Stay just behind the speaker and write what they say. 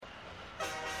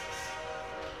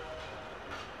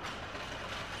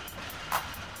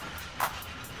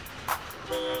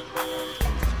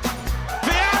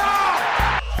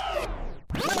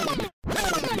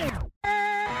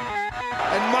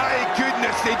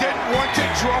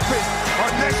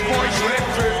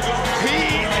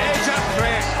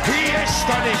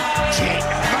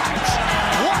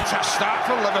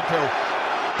Liverpool.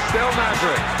 Still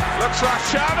Nasri. Looks like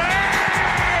Xavi!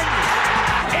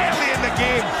 Early in the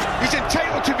game, he's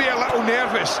entitled to be a little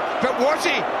nervous. But was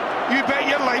he? You bet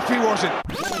your life he wasn't.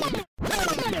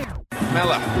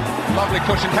 Miller. Lovely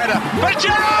cushioned header. But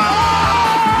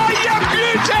Gerrard! You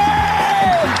beauty!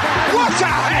 What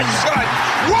a head, son!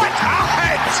 What a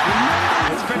head!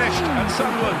 It's finished at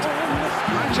Sunderland.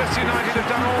 Manchester United have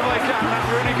done all they can. That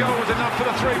Rooney goal was enough for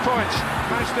the 3 points.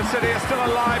 Manchester City are still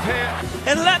alive here.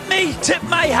 And let me tip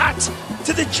my hat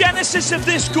to the genesis of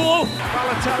this goal.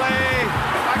 Balotelli,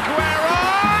 Aguero!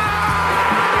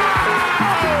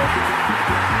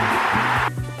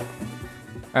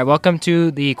 All right, welcome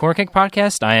to the Corner Kick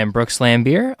Podcast. I am Brooks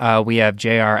Lambier. We have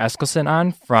J.R. Eskelson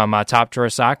on from Top Drawer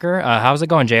Soccer. How's it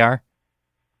going, J.R.?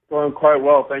 Going quite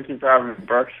well. Thank you for having me,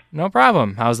 Brooks. No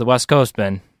problem. How's the West Coast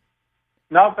been?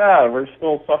 Not bad. We're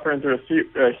still suffering through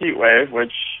a heat wave,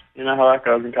 which you know how that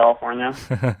goes in California.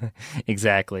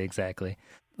 Exactly.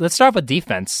 Let's start with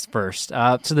defense first.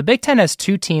 So the Big Ten has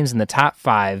two teams in the top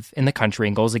 5 in the country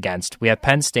in goals against. We have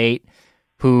Penn State,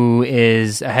 who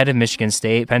is ahead of Michigan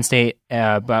State. Penn State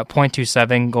about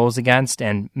 .27 goals against,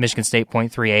 and Michigan State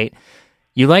 .38.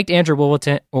 You liked Andrew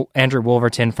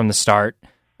Wolverton from the start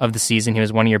of the season. He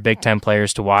was one of your Big Ten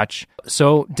players to watch.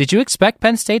 So did you expect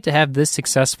Penn State to have this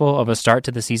successful of a start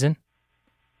to the season?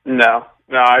 No,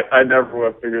 I never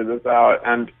would have figured this out.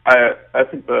 And I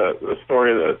think the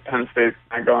story that Penn State's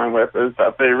going with is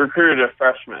that they recruited a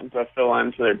freshman to fill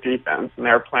into their defense, and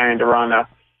they were planning to run a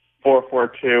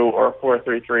 4-4-2 or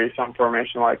 4-3-3, some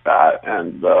formation like that,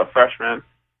 and the freshman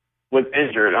was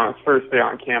injured on his first day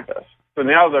on campus. So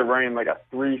now they're running like a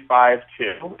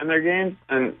 3-5-2 in their games,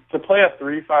 and to play a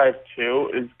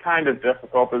 3-5-2 is kind of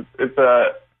difficult. It's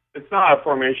not a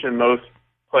formation most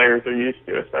players are used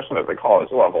to, especially at the college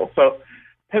level. So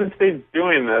Penn State's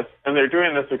doing this, and they're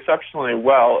doing this exceptionally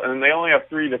well, and they only have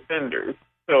 3 defenders.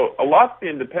 So a lot's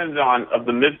being dependent on of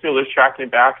the midfielders tracking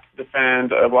back to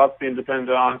defend. A lot's being dependent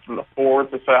on from the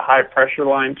forwards to set a high pressure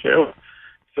line too.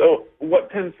 So what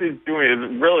Penn State's doing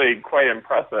is really quite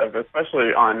impressive,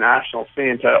 especially on national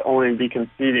scene, to only be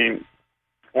conceding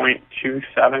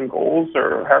 0.27 goals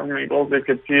or however many goals they've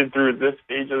conceded through this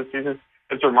stage of the season.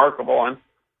 It's remarkable. And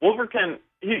Wolverton,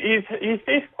 he's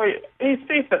faced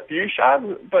a few shots,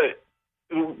 but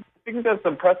the thing that's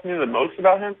impressed me the most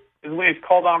about him is when he's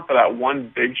called on for that one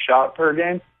big shot per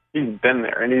game, he's been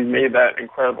there, and he's made that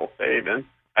incredible save. And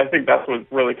I think that's what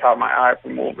really caught my eye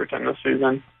from Wolverton this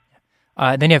season.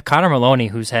 Then you have Connor Maloney,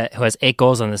 who has 8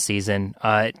 goals on the season.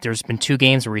 There's been 2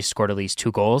 games where he scored at least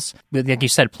 2 goals. Like you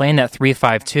said, playing that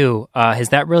 3-5-2, has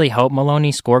that really helped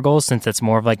Maloney score goals, since it's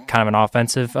more of like kind of an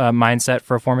offensive mindset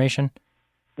for a formation?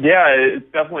 Yeah, it's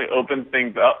definitely opened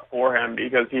things up for him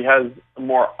because he has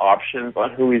more options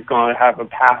on who he's going to have a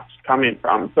pass coming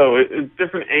from. So it's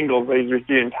different angles that he's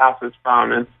receiving passes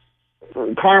from. And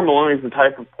Connor Maloney is the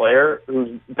type of player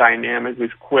who's dynamic,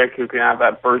 who's quick, who can have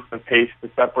that burst of pace to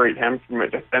separate him from a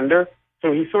defender.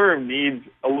 So he sort of needs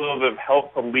a little bit of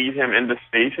help to lead him into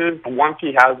spaces. But once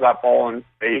he has that ball in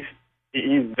space,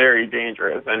 he's very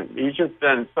dangerous. And he's just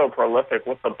been so prolific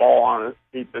with the ball on his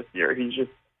feet this year. He's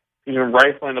been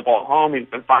rifling the ball home. He's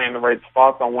been finding the right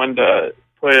spots on when to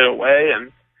put it away.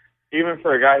 And even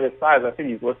for a guy his size, I think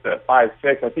he's listed at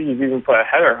 5'6". I think he's even put a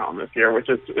header home this year, which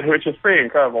is pretty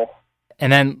incredible.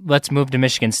 And then let's move to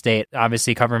Michigan State.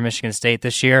 Obviously, covering Michigan State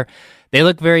this year, they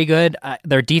look very good.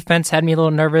 Their defense had me a little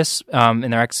nervous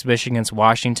in their exhibition against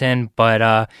Washington,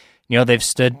 but they've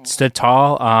stood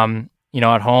tall.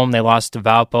 At home they lost to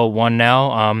Valpo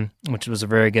 1-0, which was a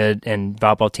very good and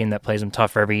Valpo team that plays them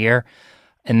tough every year.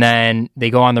 And then they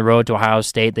go on the road to Ohio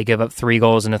State. They give up 3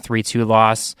 goals in a 3-2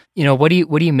 loss. What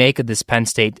do you make of this Penn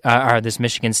State or this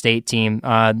Michigan State team?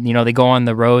 They go on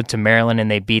the road to Maryland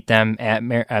and they beat them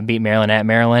beat Maryland at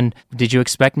Maryland. Did you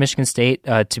expect Michigan State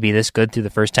to be this good through the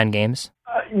first 10 games?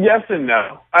 Yes and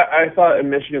no. I thought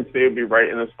Michigan State would be right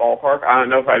in this ballpark. I don't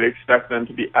know if I'd expect them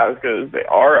to be as good as they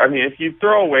are. I mean, if you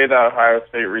throw away that Ohio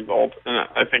State result, and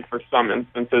I think for some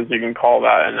instances you can call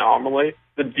that an anomaly,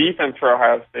 the defense for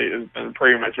Ohio State has been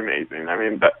pretty much amazing. I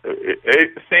mean,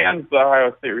 sans the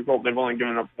Ohio State result, they've only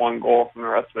given up 1 goal from the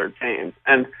rest of their teams.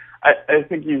 And I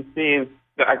think you've seen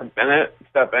Zach Bennett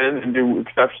step in and do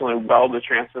exceptionally well to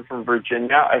transfer from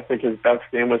Virginia. I think his best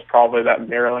game was probably that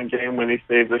Maryland game when he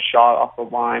saved the shot off the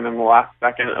line in the last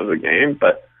second of the game.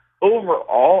 But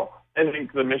overall, I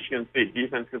think the Michigan State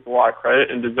defense gets a lot of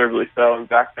credit, and deservedly so, and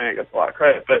Zach Bennett gets a lot of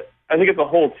credit. But I think it's a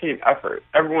whole team effort.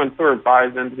 Everyone sort of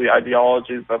buys into the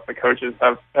ideologies that the coaches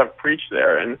have preached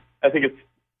there, and I think it's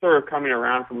sort of coming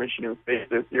around for Michigan State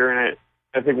this year, and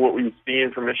I think what we've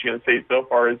seen from Michigan State so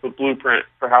far is the blueprint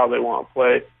for how they want to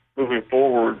play moving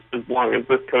forward as long as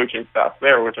this coaching staff's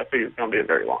there, which I think is going to be a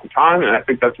very long time, and I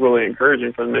think that's really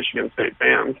encouraging for the Michigan State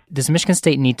fans. Does Michigan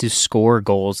State need to score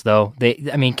goals, though? They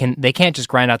can't just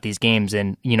grind out these games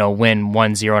and, win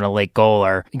 1-0 on a late goal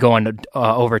or go into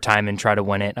overtime and try to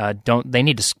win it. They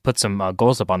need to put some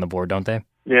goals up on the board, don't they?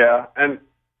 Yeah, and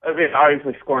I mean,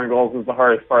 obviously scoring goals is the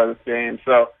hardest part of this game,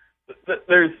 so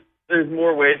there's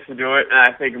more ways to do it, and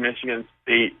I think Michigan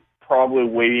State probably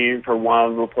waiting for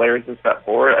one of the players to step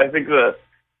forward. I think the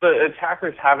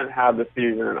attackers haven't had the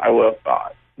season I would have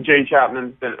thought. Jay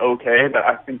Chapman's been okay, but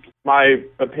I think my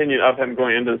opinion of him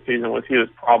going into the season was he was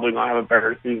probably going to have a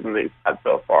better season than he's had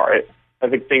so far. I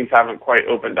think things haven't quite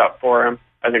opened up for him.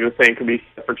 I think the same could be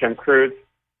said for Tim Cruz.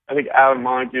 I think Adam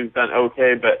Montague's done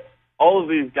okay, but all of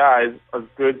these guys are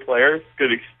good players,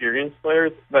 good experienced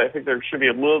players, but I think there should be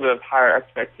a little bit of higher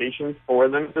expectations for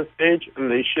them at this stage,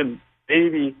 and they should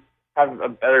maybe have a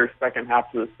better second half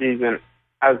of the season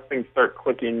as things start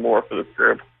clicking more for this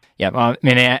group. Yeah,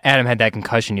 Adam had that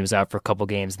concussion. He was out for a couple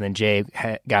games, and then Jay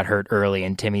got hurt early,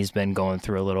 and Timmy's been going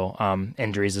through a little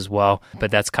injuries as well,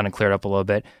 but that's kind of cleared up a little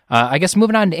bit. I guess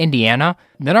moving on to Indiana,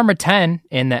 the number 10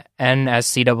 in the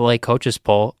NSCAA coaches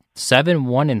poll,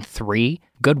 7-1-3,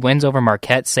 good wins over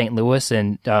Marquette, St. Louis,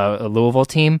 and a Louisville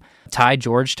team, tied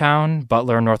Georgetown,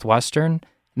 Butler, Northwestern,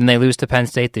 and they lose to Penn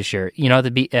State this year.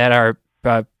 At our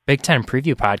Big Ten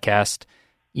preview podcast,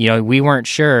 we weren't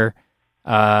sure,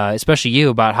 especially you,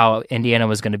 about how Indiana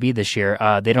was going to be this year.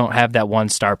 They don't have that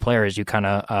one-star player, as you kind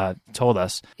of told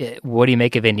us. What do you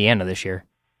make of Indiana this year?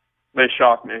 They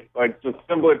shocked me. Just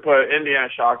simply put, Indiana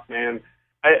shocked me. And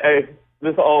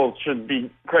this all should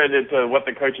be credited to what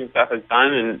the coaching staff has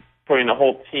done and putting a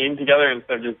whole team together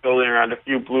instead of just building around a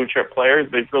few blue-chip players.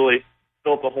 They've really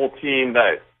built a whole team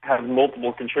that has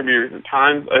multiple contributors at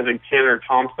times. I think Tanner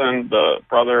Thompson, the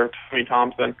brother of Tommy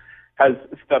Thompson, has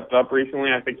stepped up recently.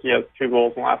 I think he has 2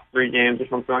 goals in the last 3 games or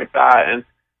something like that. And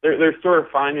they're sort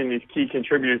of finding these key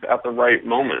contributors at the right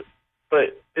moment.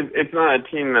 But it's not a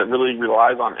team that really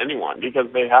relies on anyone because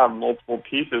they have multiple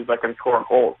pieces that can score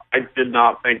goals. I did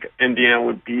not think Indiana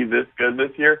would be this good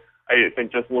this year. I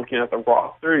think just looking at the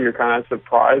roster, you're kind of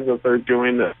surprised that they're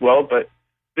doing this well, but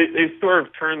they've sort of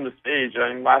turned the stage.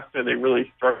 I mean, last year they really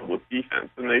struggled with defense,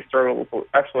 and they struggled with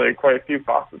actually quite a few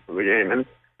facets of the game. And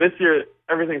this year,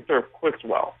 everything sort of clicks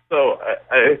well. So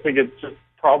I think it's just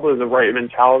probably the right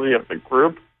mentality of the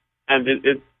group, and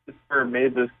it sort of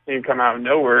made this team come out of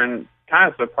nowhere and kind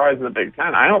of surprised the Big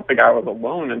Ten. I don't think I was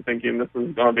alone in thinking this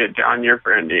was going to be a down year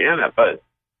for Indiana, but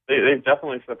they've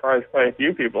definitely surprised quite a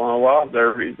few people, and a lot of their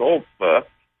results,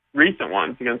 recent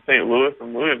ones against St. Louis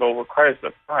and Louisville, were quite a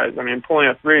surprise. I mean, pulling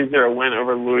a 3-0 win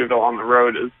over Louisville on the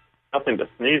road is nothing to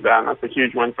sneeze at, and that's a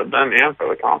huge win for them and for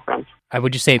the conference.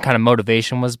 Would you say kind of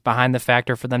motivation was behind the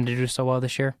factor for them to do so well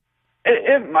this year?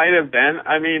 It might have been.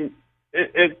 I mean,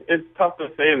 it's tough to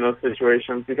say in those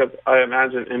situations because I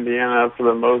imagine Indiana, for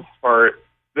the most part,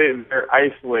 they're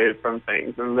isolated from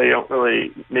things, and they don't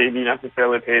really maybe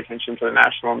necessarily pay attention to the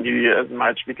national media as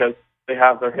much because they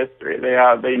have their history.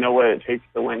 They know what it takes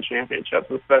to win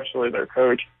championships, especially their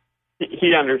coach.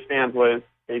 He understands what it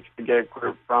takes to get a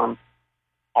group from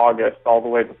August all the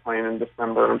way to playing in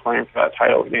December and playing for that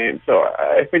title game. So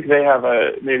I think they have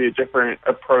maybe a different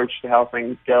approach to how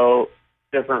things go,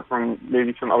 different from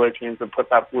maybe some other teams that put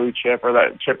that blue chip or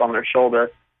that chip on their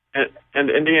shoulder. And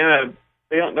Indiana,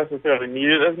 they don't necessarily need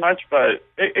it as much, but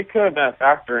it could have been a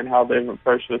factor in how they've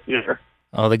approached this year.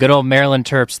 Oh, the good old Maryland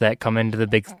Terps that come into the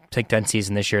Big Ten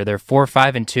season this year. They're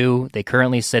 4-5-2. They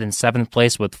currently sit in 7th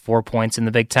place with 4 points in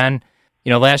the Big Ten.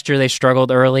 Last year they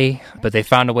struggled early, but they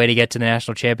found a way to get to the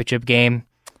national championship game.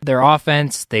 Their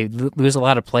offense, they lose a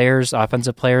lot of players,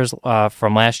 offensive players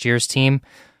from last year's team.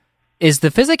 Is the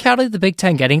physicality of the Big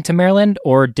Ten getting to Maryland,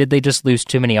 or did they just lose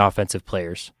too many offensive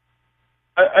players?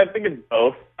 I think it's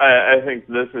both. I think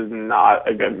this is not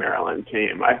a good Maryland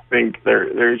team. I think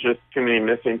there's just too many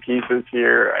missing pieces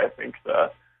here. I think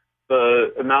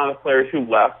the amount of players who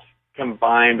left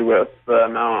combined with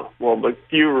the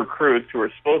few recruits who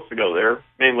were supposed to go there,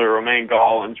 mainly Romain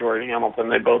Gall and Jordan Hamilton,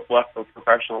 they both left with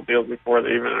professional deals before they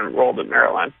even enrolled in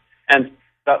Maryland. And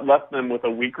that left them with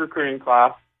a weak recruiting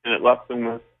class, and it left them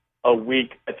with a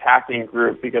weak attacking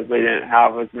group because they didn't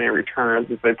have as many returners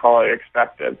as they probably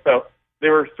expected. So they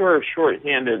were sort of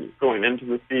short-handed going into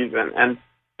the season, and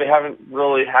they haven't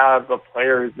really had the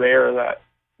players there that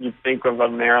you'd think of a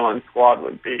Maryland squad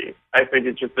would be. I think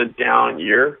it's just a down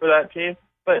year for that team.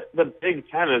 But the Big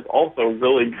Ten is also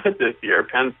really good this year.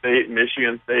 Penn State,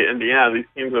 Michigan State, Indiana, these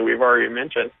teams that we've already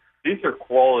mentioned, these are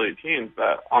quality teams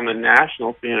that on the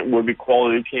national scene would be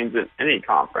quality teams in any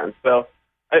conference. So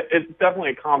it's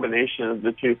definitely a combination of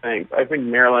the two things. I think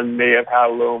Maryland may have had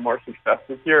a little more success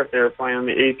this year if they were playing in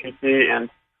the ACC and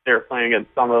they were playing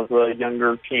against some of the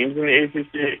younger teams in the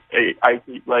ACC,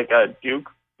 like Duke,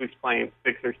 who's playing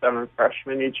 6 or 7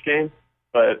 freshmen each game.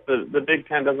 But the Big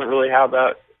Ten doesn't really have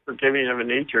that forgiving of a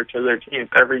nature to their teams.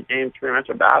 Every game's pretty much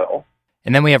a battle.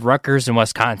 And then we have Rutgers and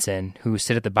Wisconsin, who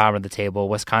sit at the bottom of the table.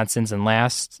 Wisconsin's in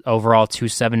last, overall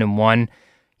 2-7-1.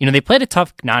 They played a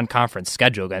tough non-conference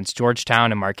schedule against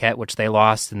Georgetown and Marquette, which they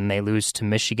lost, and they lose to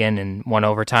Michigan in one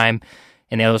overtime,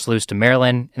 and they also lose to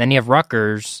Maryland. And then you have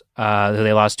Rutgers, who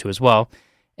they lost to as well.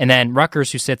 And then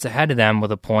Rutgers, who sits ahead of them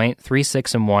with a point,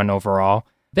 3-6-1 overall.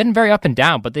 Been very up and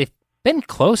down, but they've been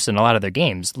close in a lot of their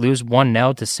games. Lose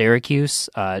 1-0 to Syracuse,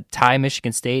 tie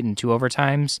Michigan State in 2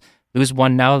 overtimes, lose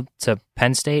 1-0 to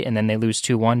Penn State, and then they lose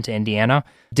 2-1 to Indiana.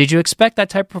 Did you expect that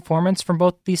type of performance from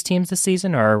both these teams this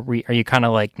season, or are you kind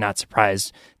of like not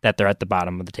surprised that they're at the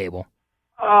bottom of the table?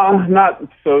 Not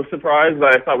so surprised.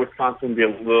 I thought Wisconsin would be a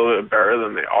little bit better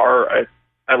than they are.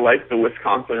 I like the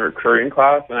Wisconsin recruiting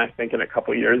class, and I think in a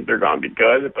couple of years they're going to be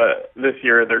good. But this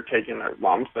year they're taking their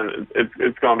lumps, and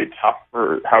it's going to be tough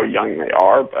for how young they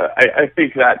are. But I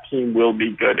think that team will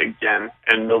be good again,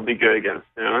 and they'll be good again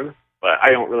soon. But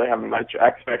I don't really have much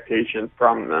expectation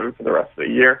from them for the rest of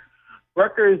the year.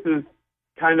 Rutgers is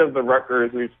kind of the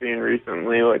Rutgers we've seen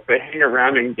recently. Like, they hang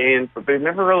around in games, but they've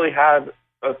never really had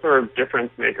a sort of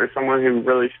difference maker, someone who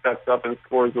really steps up and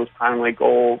scores those timely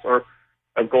goals, or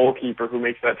a goalkeeper who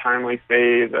makes that timely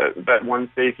save, that one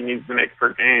save he needs to make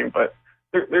per game. But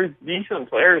there's decent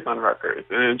players on Rutgers,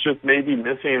 and it's just maybe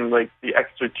missing like the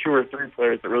extra 2 or 3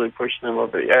 players that really push them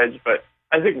over the edge. But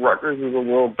I think Rutgers is a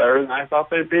little better than I thought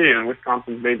they'd be, and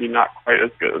Wisconsin's maybe not quite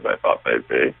as good as I thought they'd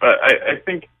be. But I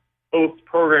think both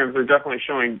programs are definitely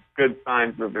showing good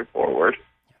signs moving forward.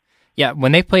 Yeah,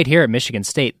 when they played here at Michigan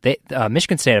State,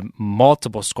 Michigan State had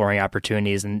multiple scoring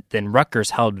opportunities, and then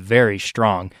Rutgers held very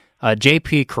strong.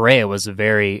 J.P. Correa was a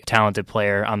very talented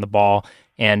player on the ball,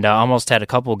 and almost had a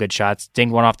couple of good shots.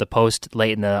 Dinged one off the post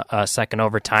late in the second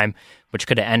overtime, which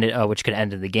could have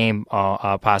ended the game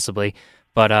possibly.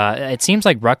 But it seems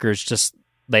like Rutgers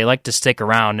they like to stick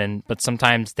around, but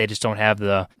sometimes they just don't have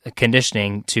the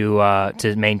conditioning to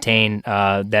maintain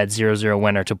that 0-0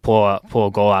 win or to pull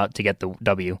a goal out to get the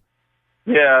W.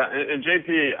 Yeah, and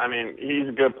JP, I mean, he's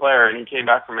a good player, and he came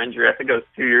back from injury. I think it was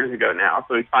 2 years ago now,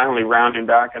 so he's finally rounding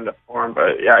back into form.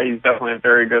 But yeah, he's definitely a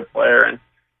very good player, and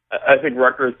I think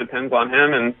Rutgers depends on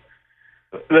him, and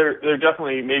they're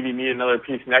definitely maybe need another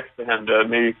piece next to him to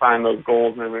maybe find those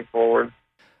goals moving forward.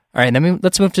 All right,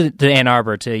 let's move to Ann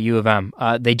Arbor, to U of M.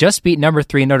 They just beat number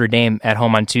 3 Notre Dame at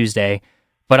home on Tuesday,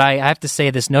 but I have to say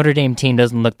this Notre Dame team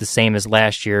doesn't look the same as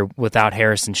last year without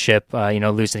Harrison Shipp,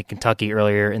 losing to Kentucky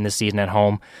earlier in the season at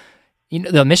home.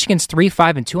 The Michigan's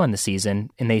 3-5-2 on the season,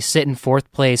 and they sit in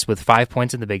 4th place with 5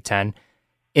 points in the Big Ten.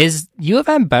 Is U of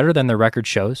M better than their record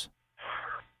shows?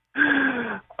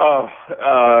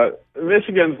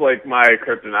 Michigan's like my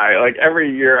kryptonite. Like,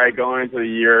 every year I go into the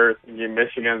year thinking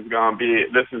Michigan's going to be,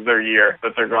 this is their year,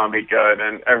 that they're going to be good.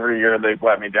 And every year they've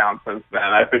let me down since then.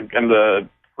 I think in the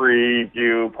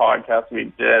preview podcast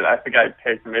we did, I think I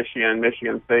picked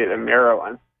Michigan State, and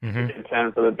Maryland to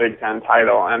contend for the Big Ten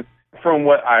title. And from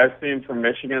what I've seen from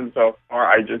Michigan so far,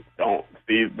 I just don't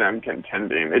see them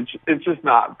contending. It's just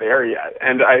not there yet.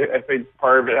 And I think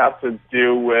part of it has to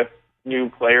do with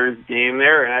new players being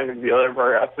there, and I think the other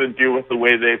part has to do with the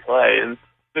way they play. And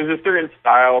there's a certain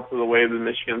style to the way the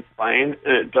Michigan's playing,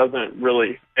 and it doesn't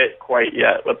really fit quite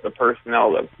yet with the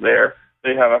personnel that's there.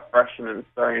 They have a freshman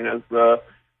starting as the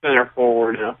center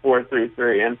forward in a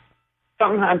 4-3-3, and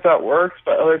sometimes that works,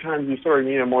 but other times you sort of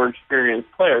need a more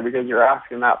experienced player because you're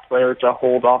asking that player to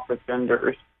hold off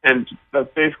defenders. And that's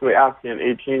basically asking an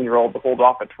 18-year-old to hold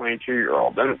off a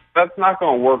 22-year-old. And that's not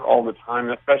going to work all the time,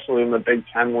 especially in the Big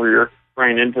Ten where you're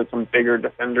running into some bigger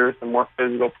defenders, some more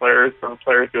physical players, some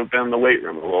players who have been in the weight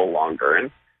room a little longer.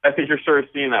 And I think you're sort of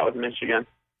seeing that with Michigan.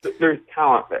 There's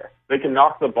talent there. They can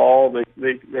knock the ball.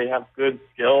 They have good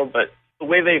skill, but the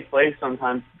way they play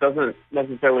sometimes doesn't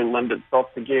necessarily lend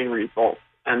itself to getting results.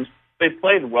 And they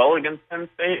played well against Penn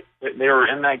State. They were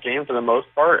in that game for the most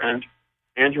part, and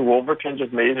Andrew Wolverton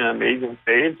just made an amazing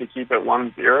save to keep it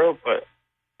 1-0, but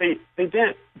they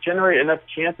didn't generate enough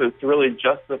chances to really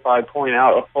justify pulling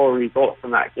out a full result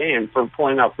from that game, for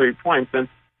pulling out 3 points. And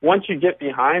once you get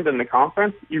behind in the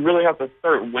conference, you really have to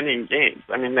start winning games.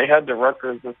 I mean, they had the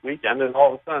Rutgers this weekend, and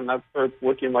all of a sudden that starts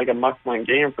looking like a must-win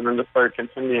game for them to start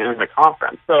continuing in the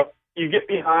conference. So you get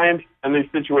behind, and these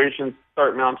situations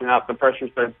start mounting up, the pressure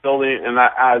starts building, and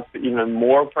that adds even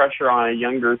more pressure on a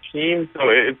younger team, so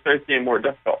it starts getting more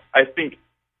difficult. I think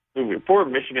moving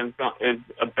forward. Michigan is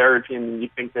a better team than you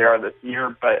think they are this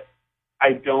year, but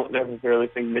I don't necessarily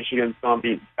think Michigan's going to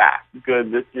be that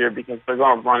good this year because they're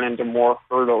going to run into more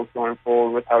hurdles going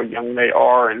forward with how young they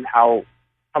are and how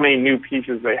many new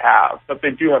pieces they have. But they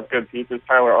do have good pieces.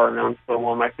 Tyler Arnold's still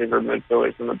one of my favorite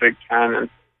midfielders in the Big Ten, and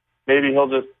maybe he'll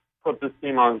just put this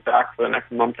team on his back for the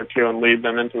next month or two and lead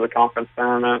them into the conference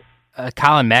tournament.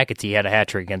 Colin McAtee had a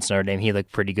hat-trick against Notre Dame. He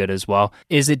looked pretty good as well.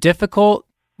 Is it difficult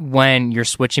when you're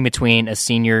switching between a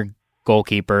senior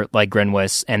goalkeeper like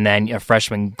Grinwis and then a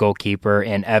freshman goalkeeper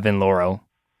in Evan Loro?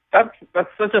 That's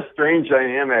such a strange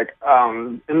dynamic.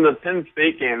 In the Penn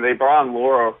State game, they brought on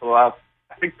Loro for the last,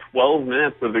 I think, 12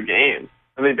 minutes of the game,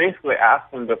 and they basically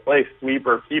asked him to play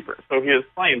sweeper keeper. So he was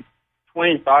playing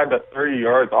 25 to 30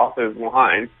 yards off his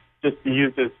line just to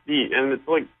use his feet. And it's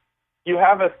like, you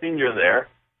have a senior there,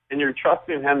 and you're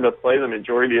trusting him to play the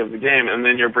majority of the game, and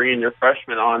then you're bringing your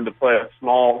freshman on to play a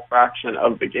small fraction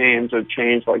of the game to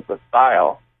change, like, the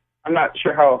style. I'm not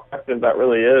sure how effective that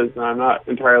really is, and I'm not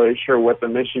entirely sure what the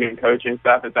Michigan coaching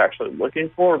staff is actually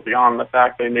looking for beyond the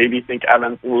fact they maybe think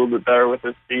Evan's a little bit better with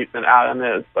his feet than Adam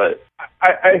is. But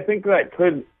I think that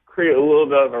could create a little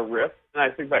bit of a rift, and I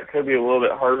think that could be a little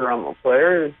bit harder on the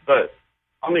players. But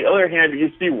on the other hand,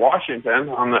 you see Washington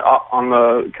on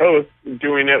the coast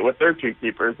doing it with their two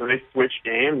keepers, and they switch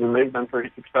games, and they've been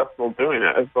pretty successful doing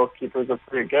it as both keepers are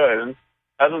pretty good. And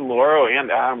Evan Loro and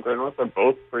Adam Grinwis are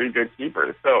both pretty good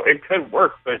keepers, so it could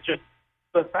work. But just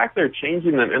the fact they're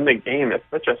changing them in the game is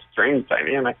such a strange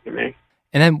dynamic to me.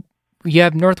 And then you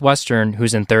have Northwestern,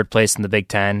 who's in third place in the Big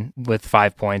Ten with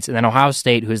 5 points, and then Ohio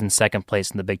State, who's in second place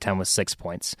in the Big Ten with 6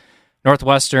 points.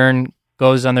 Northwestern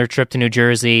goes on their trip to New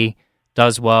Jersey,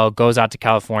 does well, goes out to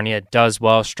California, does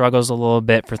well, struggles a little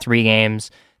bit for 3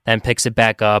 games, then picks it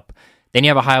back up. Then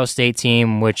you have Ohio State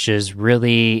team, which is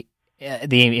really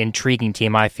the intriguing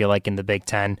team, I feel like, in the Big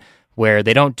Ten, where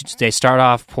they start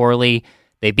off poorly,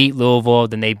 they beat Louisville,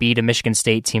 then they beat a Michigan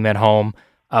State team at home.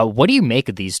 What do you make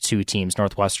of these two teams,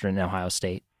 Northwestern and Ohio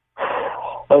State?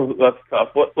 That's tough.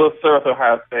 Let's start with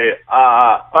Ohio State.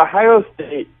 Ohio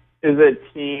State is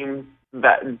a team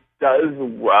that does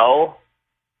well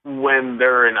when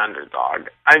they're an underdog.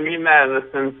 I mean that in the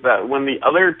sense that when the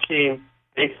other team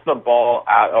takes the ball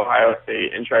at Ohio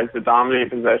State and tries to dominate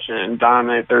possession and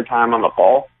dominate their time on the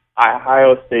ball,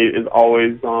 Ohio State is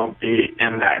always going to be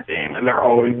in that game, and they're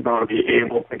always going to be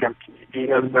able to compete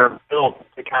because they're built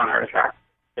to counterattack.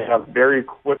 They have very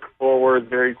quick forwards,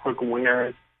 very quick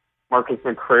wingers. Marcus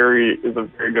McCrary is a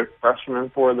very good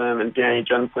freshman for them, and Danny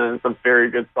Jensen is a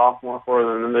very good sophomore for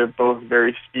them, and they're both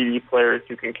very speedy players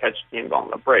who can catch teams on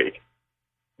the break.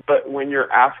 But when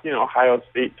you're asking Ohio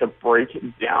State to break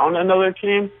down another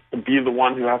team, to be the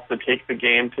one who has to take the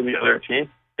game to the other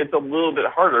team, it's a little bit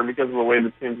harder because of the way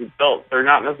the teams are built. They're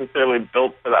not necessarily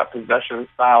built for that possession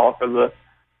style, for the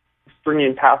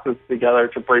stringing passes together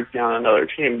to break down another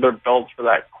team. They're built for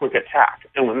that quick attack.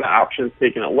 And when that option is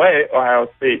taken away, Ohio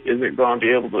State isn't going to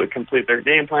be able to complete their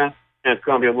game plan, and it's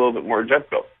going to be a little bit more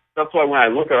difficult. That's why when I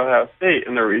look at Ohio State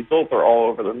and their results are all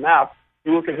over the map,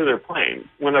 you look at who they're playing.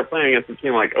 When they're playing against a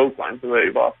team like Oakland, who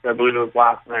they lost, I believe it was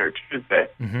last night or Tuesday,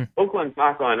 Oakland's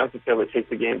not going to necessarily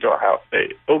take the game to Ohio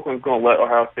State. Oakland's going to let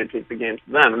Ohio State take the game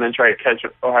to them and then try to catch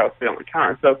Ohio State on the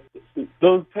counter. So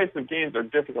those types of games are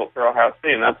difficult for Ohio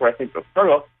State, and that's where I think they'll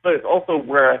struggle. But it's also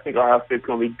where I think Ohio State's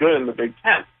going to be good in the Big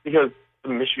Ten, because the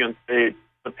Michigan State,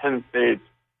 the Penn State,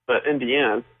 the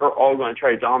Indianas are all going to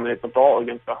try to dominate the ball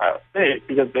against Ohio State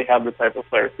because they have the type of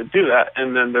players to do that,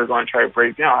 and then they're going to try to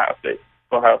break down Ohio State.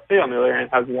 Ohio State, on the other hand,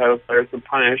 has the type of players to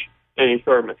punish any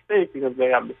sort of mistake because they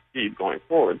have the speed going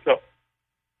forward. So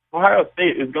Ohio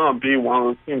State is going to be one of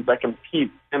those teams that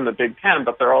competes in the Big Ten,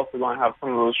 but they're also going to have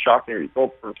some of those shocking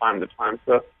results from time to time.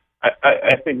 So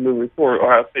I think moving forward,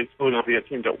 Ohio State's still going to be a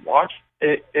team to watch.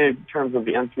 In terms of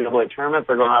the NCAA tournament,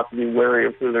 they're going to have to be wary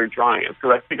of who they're drawing against,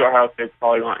 because I think Ohio State's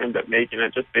probably going to end up making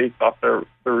it just based off their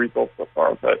results so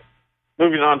far. But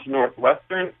moving on to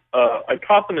Northwestern, I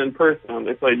caught them in person when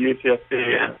they played UCSD,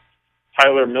 and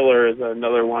Tyler Miller is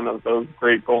another one of those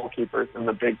great goalkeepers in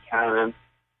the Big Ten. And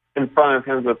in front of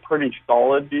him is a pretty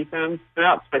solid defense. They're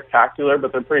not spectacular,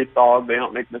 but they're pretty solid. They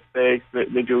don't make mistakes.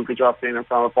 They do a good job staying in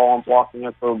front of the ball and blocking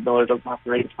it, so Miller doesn't have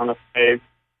to make a ton of saves.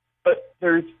 But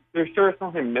there's sure is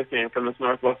something missing from this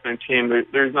Northwestern team.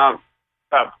 There's not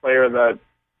that player that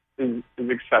is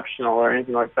exceptional or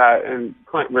anything like that. And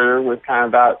Clint Ritter was kind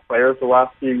of that player for the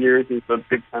last few years. He's the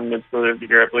Big Ten midfielder of the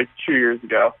year, I believe, 2 years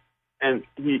ago. And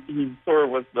he sort of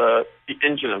was the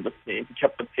engine of the team. He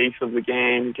kept the pace of the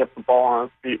game. He kept the ball on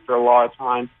his feet for a lot of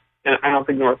time. And I don't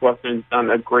think Northwestern's done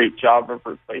a great job of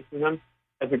replacing him.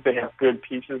 I think they have good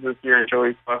pieces this year,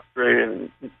 Joey Buckstray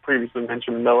and previously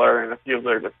mentioned Miller and a few of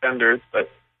their defenders, but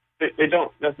they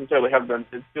don't necessarily have the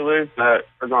midfielders that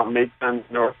are going to make them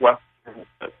Northwestern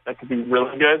that could be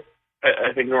really good.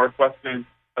 I think Northwestern's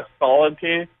a solid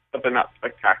team, but they're not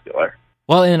spectacular.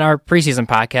 Well, in our preseason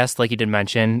podcast, like you did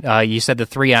mention, you said the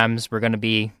 3Ms were going to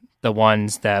be the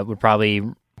ones that would probably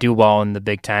do well in the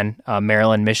Big Ten,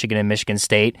 Maryland, Michigan, and Michigan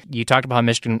State. You talked about how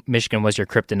Michigan was your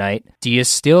kryptonite. Do you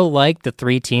still like the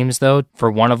 3 teams, though,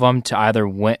 for one of them to either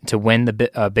win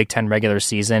the Big Ten regular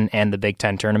season and the Big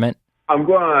Ten tournament? I'm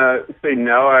going to say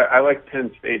no. I like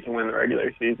Penn State to win the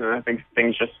regular season. I think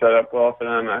things just set up well for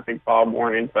them. I think Bob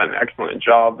Warning's done an excellent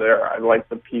job there. I like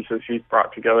the pieces he's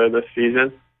brought together this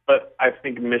season. But I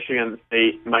think Michigan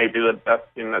State might be the best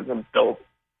team that's been built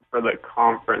for the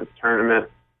conference tournament.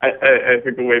 I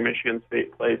think the way Michigan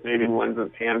State plays maybe lends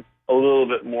its hand a little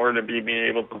bit more to being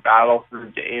able to battle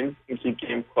through games and keep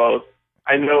games close.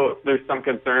 I know there's some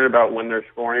concern about when they're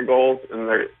scoring goals,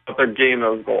 but they're getting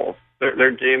those goals.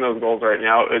 They're getting those goals right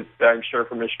now. I'm sure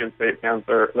for Michigan State fans,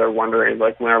 they're wondering,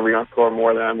 like, when are we going to score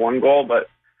more than one goal? But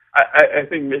I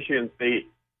think Michigan State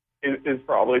is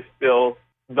probably still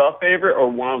the favorite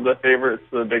or one of the favorites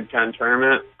to the Big Ten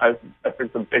tournament. I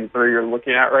think the big 3 you're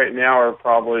looking at right now are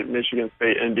probably Michigan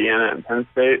State, Indiana, and Penn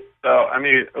State. So, I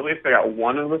mean, at least they got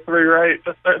one of the 3 right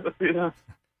to start the season.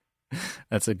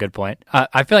 That's a good point.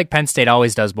 I feel like Penn State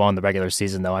always does well in the regular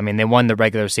season, though. I mean, they won the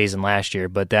regular season last year,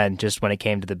 but then just when it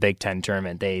came to the Big Ten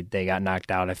tournament, they got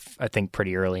knocked out, I think,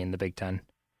 pretty early in the Big Ten.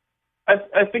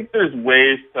 I think there's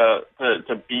ways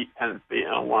to beat Penn State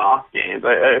in one-off games.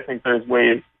 I think there's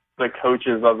ways the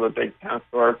coaches of the Big Ten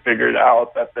sort of figured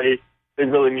out that they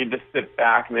really need to sit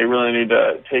back and they really need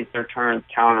to take their turns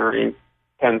countering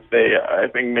Penn State. I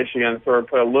think Michigan sort of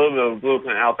put a little bit of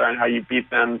blueprint out there on how you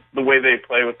beat them. The way they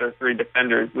play with their 3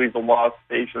 defenders leaves a lot of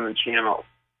space in the channels.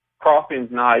 Crossing's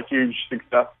not a huge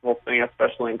successful thing,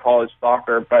 especially in college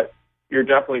soccer, but you're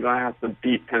definitely going to have to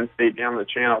beat Penn State down the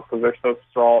channel because they're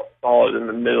so solid in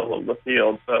the middle of the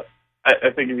field. So I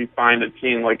think if you find a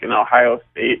team like an Ohio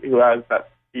State who has that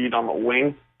speed on the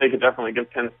wing, they could definitely give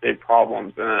Penn State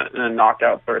problems in a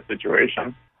knockout sort of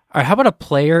situation. All right, how about a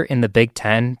player in the Big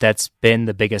Ten that's been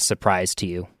the biggest surprise to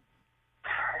you?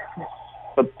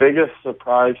 The biggest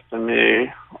surprise to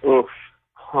me,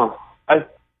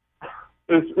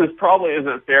 this probably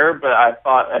isn't fair, but I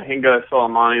thought Ahinga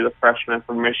Soleimani, the freshman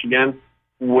from Michigan,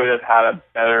 would have had a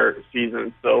better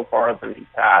season so far than he's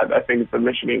had. I think the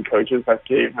Michigan coaches have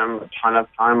gave him a ton of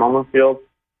time on the field.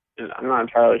 I'm not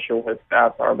entirely sure what his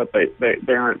stats are, but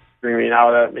they aren't screaming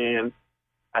out at me. And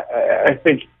I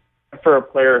think for a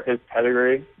player of his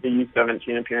pedigree, the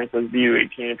U17 appearances, the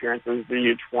U18 appearances,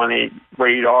 the U20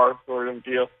 radar sort of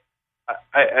deal,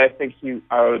 I think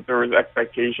there was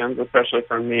expectations, especially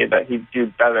from me, that he'd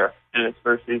do better in his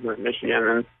first season at Michigan.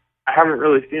 And I haven't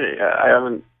really seen it yet. I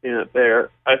haven't seen it there.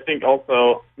 I think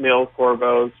also Neil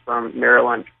Corvos from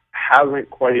Maryland hasn't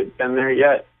quite been there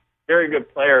yet. Very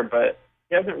good player, but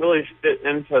he hasn't really fit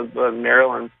into the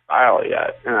Maryland style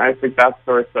yet, and I think that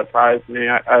sort of surprised me.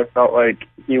 I felt like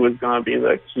he was going to be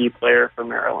the key player for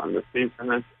Maryland this season,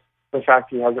 and the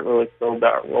fact he hasn't really filled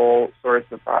that role sort of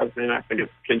surprised me, and I think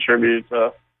it's contributed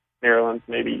to Maryland's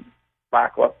maybe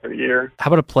lackluster year. How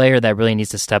about a player that really needs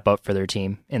to step up for their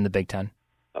team in the Big Ten?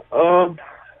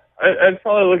 I'd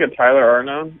probably look at Tyler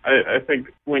Arno. I think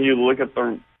when you look at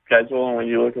the schedule and when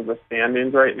you look at the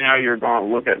standings right now, you're going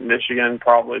to look at Michigan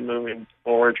probably moving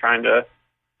forward, trying to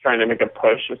make a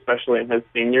push, especially in his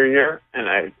senior year. And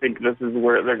I think this is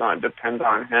where they're going to depend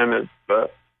on him as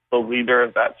the leader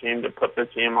of that team to put the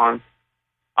team on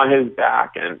his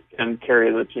back and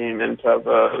carry the team into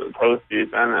the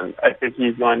postseason. And I think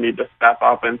he's going to need to step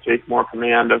up and take more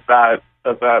command of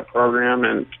that program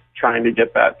and trying to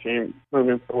get that team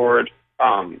moving forward.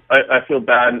 I feel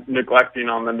bad neglecting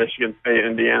on the Michigan State,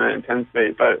 Indiana, and Penn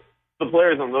State, but the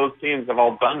players on those teams have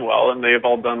all done well, and they've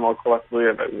all done well collectively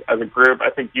as a group.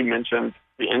 I think you mentioned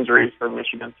the injuries for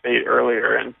Michigan State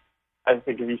earlier, and I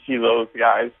think if you see those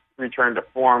guys return to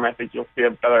form, I think you'll see a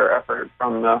better effort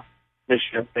from the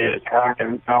Michigan State attack,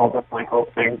 and I'll definitely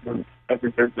hope things, and I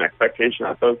think there's an expectation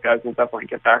that those guys will definitely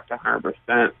get back to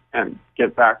 100% and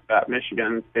get back that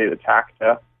Michigan State attack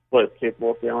to what it's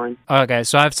capable of feeling. Okay,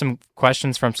 so I have some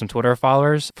questions from some Twitter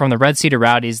followers. From the Red Cedar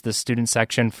Rowdies, the student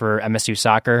section for MSU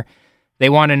Soccer, they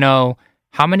want to know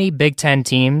how many Big Ten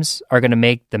teams are going to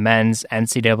make the men's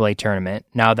NCAA tournament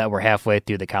now that we're halfway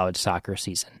through the college soccer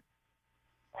season?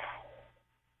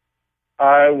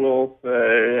 I will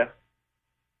say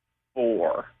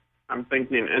 4. I'm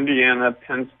thinking Indiana,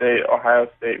 Penn State, Ohio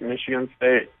State, Michigan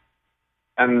State.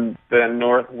 and then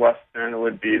Northwestern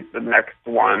would be the next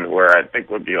one where I think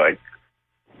would be like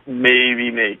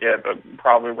maybe make it, but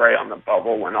probably right on the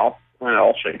bubble when it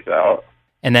all shakes out.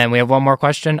 And then we have one more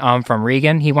question from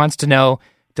Regan. He wants to know,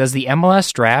 does the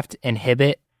MLS draft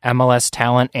inhibit MLS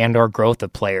talent and or growth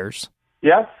of players?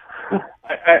 Yes.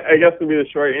 I guess would be the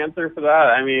short answer for that.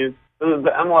 I mean,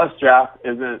 the MLS draft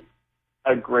isn't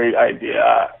a great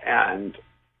idea, and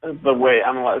the way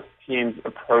MLS teams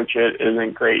approach it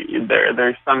isn't great either.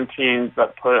 There's some teams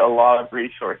that put a lot of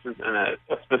resources in it.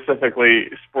 Specifically,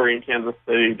 Sporting Kansas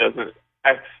City does an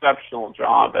exceptional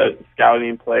job at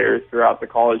scouting players throughout the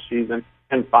college season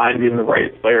and finding the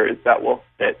right players that will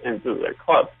fit into their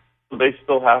club. So they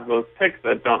still have those picks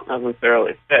that don't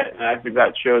necessarily fit, and I think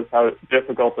that shows how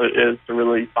difficult it is to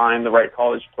really find the right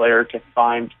college player to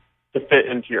fit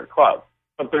into your club.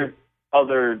 But there's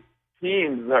other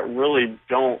teams that really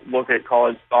don't look at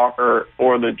college soccer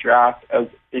or the draft as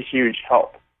a huge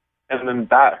help, and then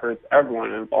that hurts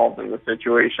everyone involved in the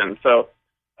situation. So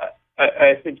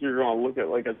I think you're going to look at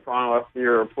like a Toronto FC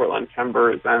or a Portland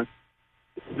Timbers, and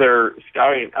their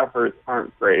scouting efforts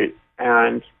aren't great.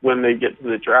 And when they get to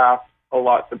the draft, a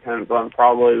lot depends on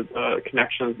probably the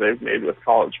connections they've made with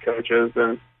college coaches.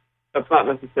 And that's not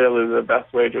necessarily the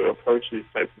best way to approach these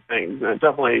types of things. And it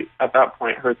definitely, at that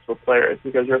point, hurts the players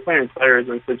because you're playing players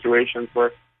in situations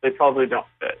where they probably don't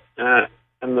fit.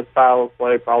 And the style of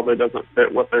play probably doesn't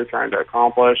fit what they're trying to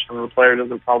accomplish, and the player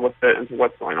doesn't probably fit into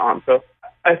what's going on. So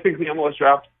I think the MLS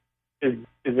draft is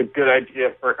a good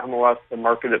idea for MLS to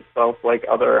market itself like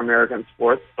other American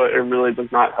sports, but it really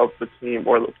does not help the team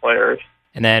or the players.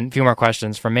 And then a few more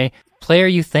questions from me. Player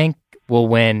you think will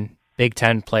win Big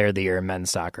Ten Player of the Year in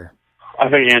men's soccer? I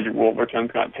think Andrew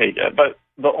Wolverton's going to take it, but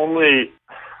the only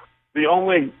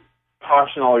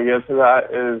caution I'll give to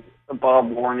that is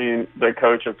Bob Warning, the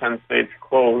coach of Penn State's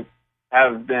quotes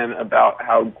have been about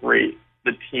how great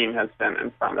the team has been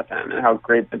in front of him and how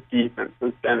great the defense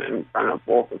has been in front of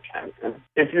both of him. And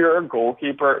if you're a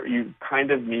goalkeeper, you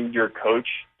kind of need your coach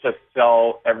to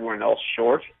sell everyone else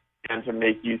short and to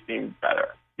make you seem better.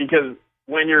 Because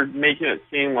when you're making it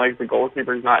seem like the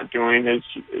goalkeeper's not doing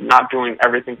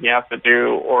everything he has to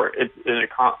do, or it's an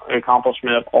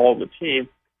accomplishment of all of the team,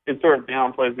 it sort of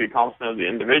downplays the accomplishment of the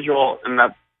individual, and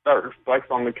that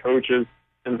reflects on the coaches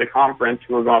in the conference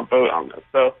who are going to vote on this.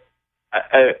 So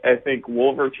I think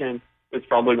Wolverton is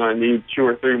probably going to need 2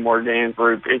 or 3 more games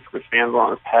where he basically stands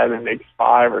on his head and makes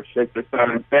 5 or 6 or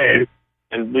 7 saves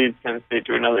and leads Penn State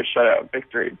to another shutout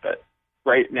victory. But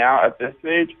right now, at this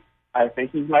stage, I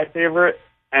think he's my favorite,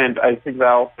 and I think that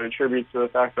also attributes to the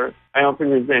fact that I don't think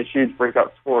there's been a huge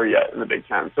breakout score yet in the Big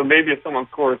Ten. So maybe if someone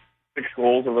scores 6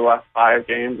 goals over the last 5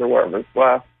 games or whatever's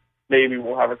left, maybe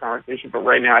we'll have a conversation. But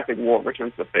right now, I think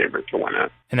Wolverton's the favorite to win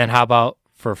it. And then how about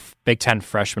for Big Ten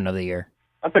Freshman of the Year?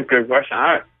 That's a good question.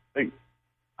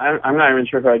 I'm not even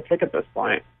sure who I'd pick at this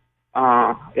point.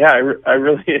 I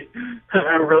really,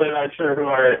 I'm really not sure who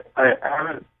I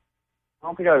haven't. I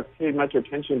don't think I've paid much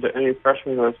attention to any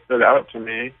freshmen that have stood out to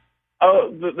me.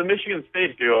 Oh, the Michigan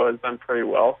State duo has done pretty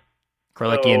well.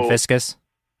 Krolicki and Fiskus?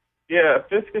 Yeah,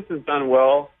 Fiskus has done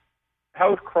well.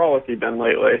 How's Krolicki done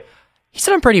lately? He's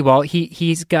done pretty well.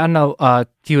 He's gotten a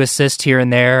few assists here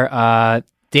and there.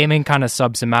 Damon kind of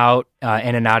subs him out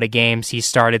in and out of games. He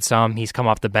started some. He's come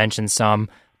off the bench in some.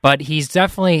 But he's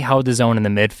definitely held his own in the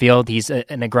midfield. He's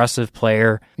an aggressive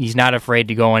player. He's not afraid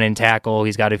to go in and tackle.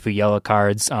 He's got a few yellow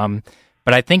cards.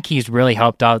 But I think he's really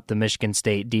helped out the Michigan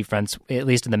State defense, at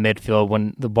least in the midfield,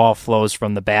 when the ball flows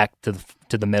from the back to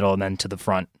the middle and then to the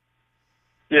front.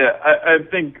 Yeah, I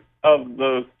think of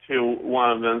those two,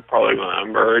 one of them is probably going to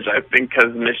emerge. I think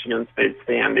because Michigan State's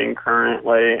standing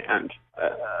currently, and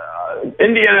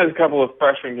Indiana has a couple of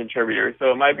freshman contributors,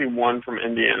 so it might be one from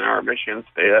Indiana or Michigan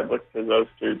State. I'd look to those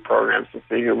two programs to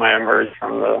see who might emerge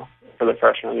for the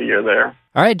freshman of the year there.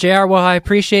 All right, JR, well, I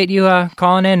appreciate you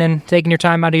calling in and taking your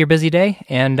time out of your busy day,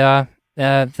 and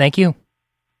thank you.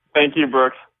 Thank you,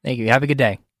 Brooks. Thank you. Have a good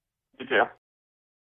day. You too.